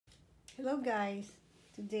Hello guys,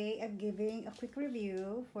 today I'm giving a quick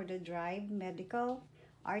review for the Drive Medical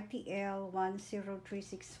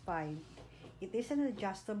RTL10365. It is an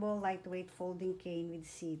adjustable lightweight folding cane with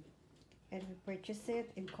seat, and we purchased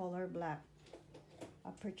it in color black. I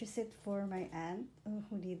purchased it for my aunt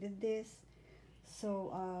who needed this,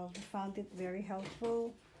 so we found it very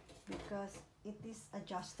helpful because it is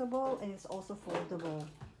adjustable and it's also foldable.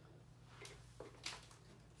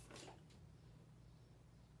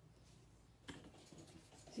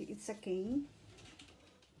 See, it's a cane.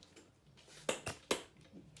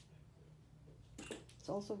 It's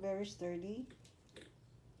also very sturdy,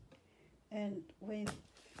 and when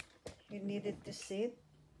you need it to sit,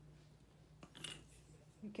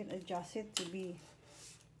 you can adjust it to be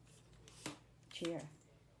chair.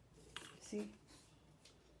 See?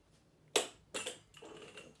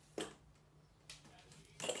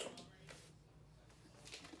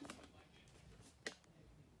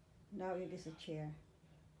 Now it is a chair.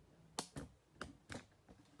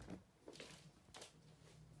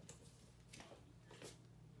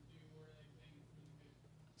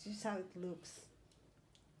 This is how it looks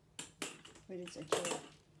when it's a chair.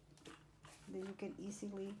 Then you can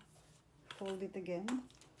easily fold it again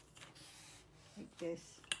like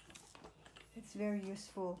this. It's very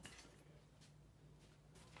useful.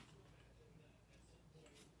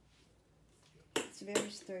 It's very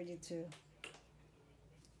sturdy too.